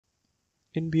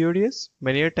In BODS,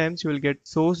 many a times you will get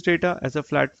source data as a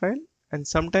flat file, and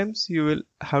sometimes you will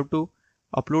have to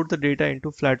upload the data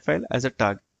into flat file as a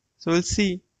target. So we'll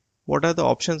see what are the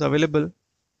options available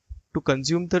to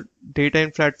consume the data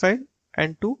in flat file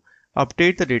and to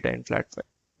update the data in flat file.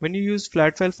 When you use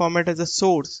flat file format as a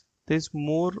source, there is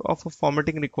more of a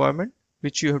formatting requirement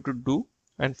which you have to do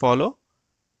and follow,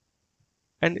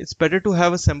 and it's better to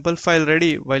have a sample file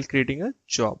ready while creating a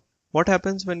job. What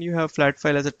happens when you have flat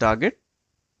file as a target?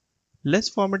 Less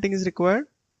formatting is required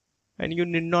and you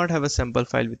need not have a sample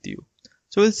file with you.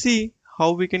 So we'll see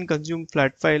how we can consume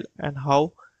flat file and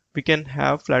how we can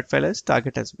have flat file as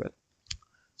target as well.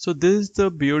 So this is the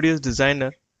BODS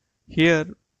designer. Here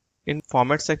in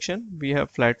format section we have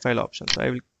flat file options.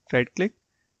 I will right click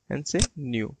and say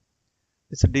new.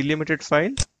 It's a delimited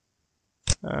file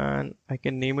and I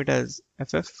can name it as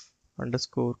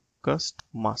ff_cust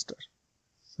master.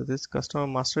 So this customer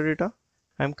master data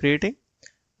I'm creating,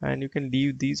 and you can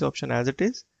leave these options as it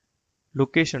is.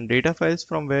 Location, data files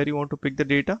from where you want to pick the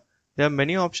data. There are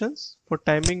many options. For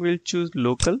timing we'll choose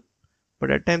local,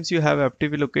 but at times you have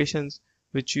FTP locations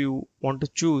which you want to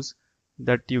choose,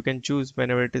 that you can choose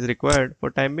whenever it is required. For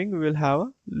timing we will have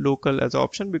a local as an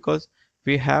option because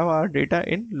we have our data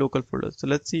in local folder. So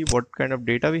let's see what kind of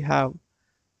data we have.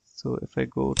 So if I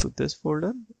go to this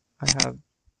folder, I have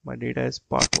my data is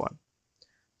part 1.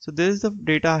 So this is the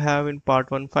data I have in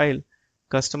part 1 file.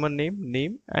 Customer name,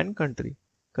 name and country.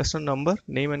 Customer number,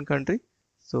 name and country.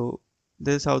 So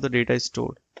this is how the data is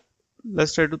stored.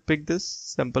 Let's try to pick this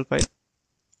sample file.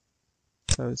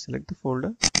 So I will select the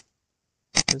folder.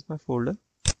 This is my folder.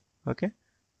 Okay.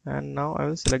 And now I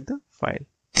will select the file.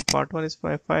 Part 1 is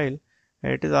my file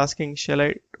and it is asking, shall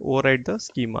I override the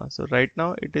schema? So right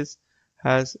now it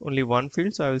has only one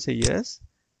field. So I will say yes.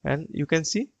 And you can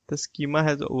see the schema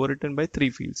has overwritten by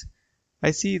 3 fields.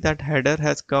 I see that header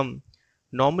has come.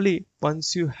 Normally,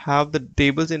 once you have the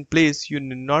tables in place, you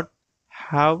need not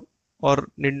have or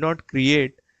need not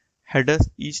create headers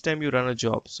each time you run a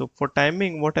job. So for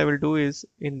timing, what I will do is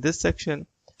in this section,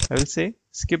 I will say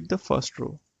skip the first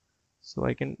row. So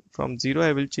I can from 0,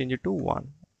 I will change it to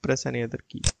 1. Press any other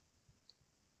key.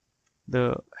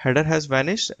 The header has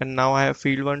vanished and now I have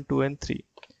field 1, 2 and 3.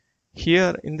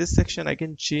 Here in this section, I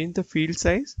can change the field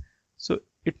size. So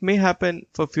it may happen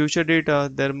for future data,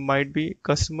 there might be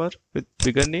customer with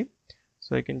bigger name.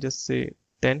 So I can just say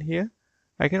 10 here.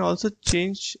 I can also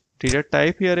change data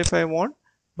type here if I want,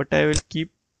 but I will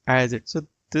keep as it. So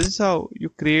this is how you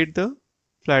create the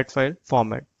flat file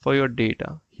format for your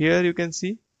data. Here you can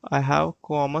see I have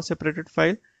comma separated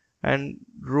file and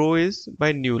row is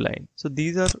by new line. So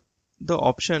these are the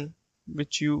option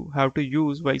which you have to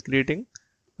use while creating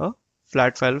a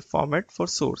flat file format for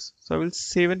source. So I will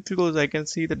save and close. I can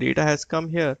see the data has come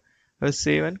here. I will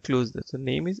save and close this. The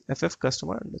name is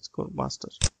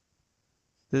ff_customer_master.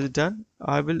 This is done.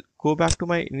 I will go back to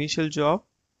my initial job.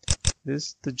 This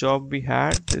is the job we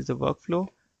had. This is the workflow.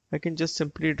 I can just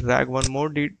simply drag one more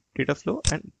data flow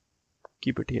and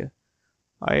keep it here.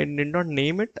 I need not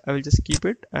name it. I will just keep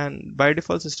it, and by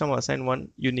default system assign one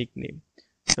unique name.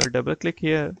 So I'll double click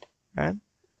here and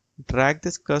drag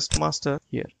this cust master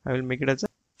here. I will make it as a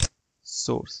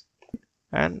source,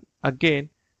 and again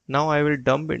now I will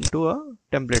dump into a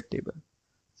template table.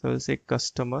 So I will say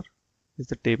customer is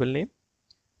the table name,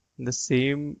 the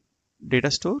same data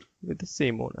store with the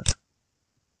same owner,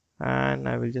 and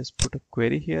I will just put a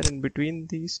query here in between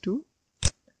these two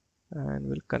and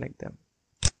we'll connect them.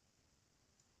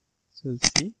 So we'll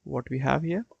see what we have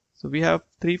here. So we have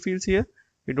 3 fields here.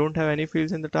 We don't have any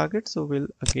fields in the target, so we'll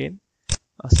again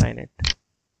assign it.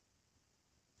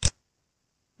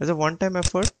 As a one-time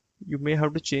effort, you may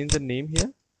have to change the name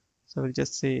here. So we'll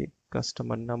just say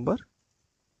customer number.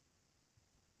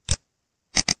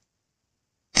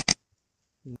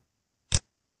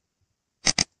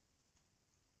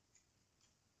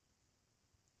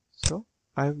 So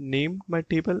I've named my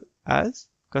table as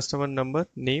customer number,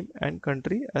 name and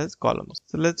country as columns.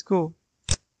 So let's go,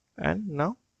 and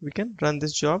now we can run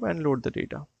this job and load the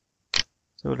data.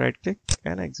 So right click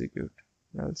and execute.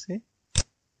 And I'll say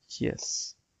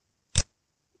yes.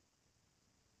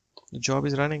 The job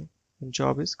is running and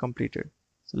job is completed.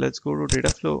 So let's go to data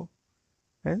flow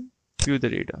and view the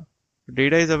data. The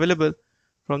data is available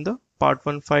from the part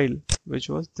 1 file, which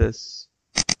was this.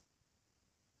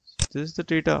 So this is the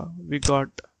data we got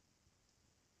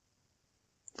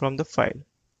from the file.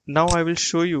 Now I will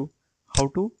show you how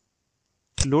to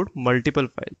load multiple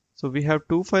files. So we have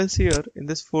 2 files here in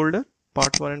this folder,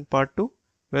 part 1 and part 2,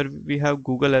 where we have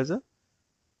Google as a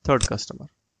third customer.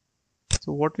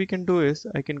 So what we can do is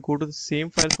I can go to the same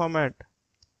file format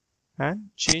and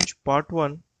change part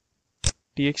 1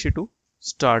 txt to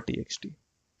star txt.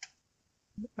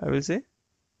 I will say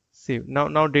save.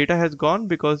 Now data has gone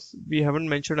because we haven't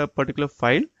mentioned a particular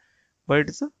file, but it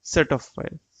is a set of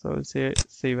files. So I will say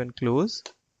save and close.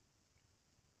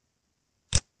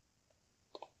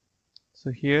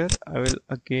 So here I will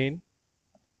again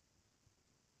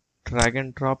drag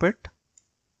and drop it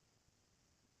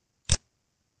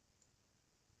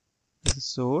as a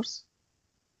source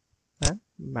and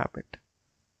map it.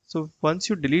 So once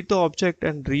you delete the object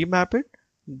and remap it,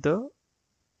 the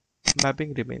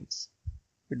mapping remains.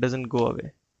 It doesn't go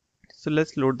away. So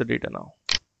let's load the data now.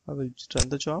 I will just run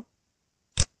the job.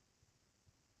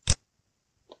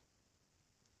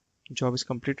 Job is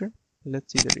completed.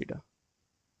 Let's see the data.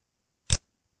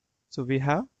 So we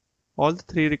have all the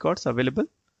 3 records available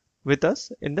with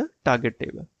us in the target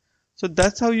table. So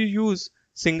that's how you use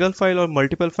single file or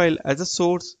multiple file as a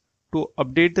source to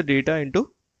update the data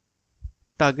into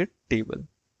target table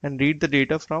and read the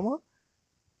data from a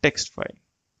text file.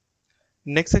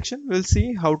 Next section we'll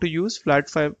see how to use flat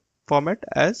file format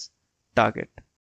as target.